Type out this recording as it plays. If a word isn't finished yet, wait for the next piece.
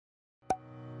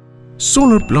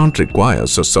Solar plant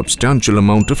requires a substantial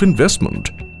amount of investment.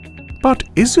 But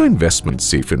is your investment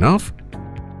safe enough?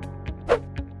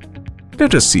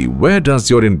 Let us see, where does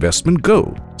your investment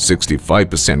go?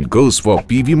 65% goes for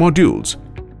PV modules,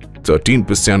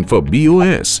 13% for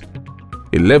BOS,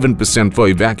 11% for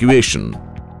evacuation,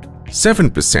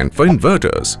 7% for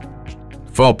inverters,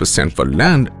 4% for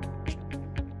land,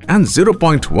 and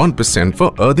 0.1%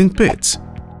 for earthing pits.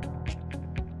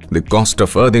 The cost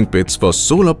of earthing pits for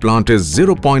solar plant is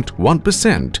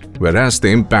 0.1%, whereas the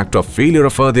impact of failure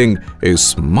of earthing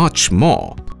is much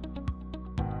more.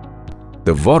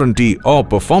 The warranty or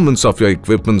performance of your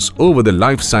equipment over the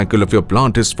life cycle of your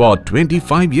plant is for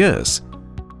 25 years.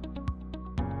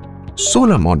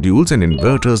 Solar modules and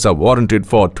inverters are warranted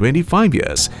for 25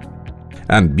 years,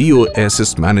 and BOS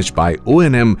is managed by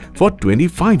O&M for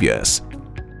 25 years.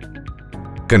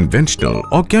 Conventional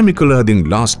or chemical earthing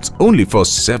lasts only for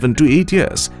 7 to 8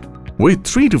 years, with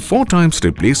 3 to 4 times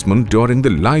replacement during the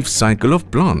life cycle of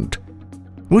plant.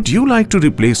 Would you like to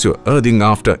replace your earthing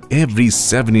after every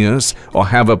 7 years or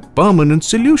have a permanent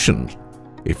solution?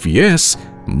 If yes,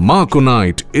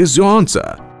 Marconite is your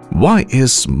answer. Why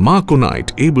is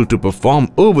Marconite able to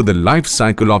perform over the life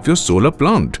cycle of your solar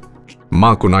plant?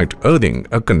 Marconite earthing,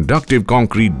 a conductive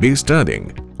concrete-based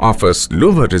earthing, offers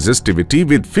lower resistivity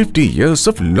with 50 years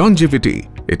of longevity.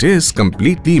 It is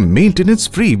completely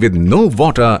maintenance-free with no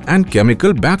water and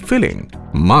chemical backfilling.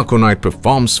 Marconite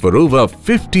performs for over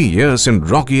 50 years in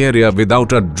rocky area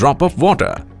without a drop of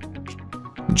water.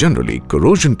 Generally,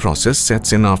 corrosion process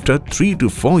sets in after 3 to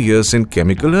 4 years in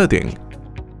chemical earthing,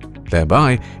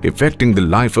 thereby affecting the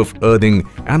life of earthing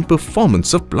and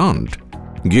performance of plant.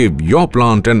 Give your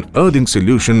plant an earthing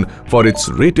solution for its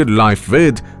rated life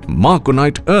with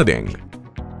Marconite earthing.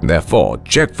 Therefore,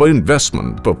 check for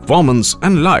investment, performance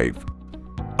and life.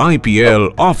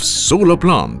 IPL of solar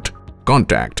plant.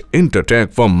 Contact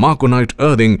Intertech for Marconite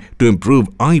earthing to improve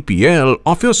IPL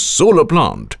of your solar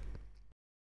plant.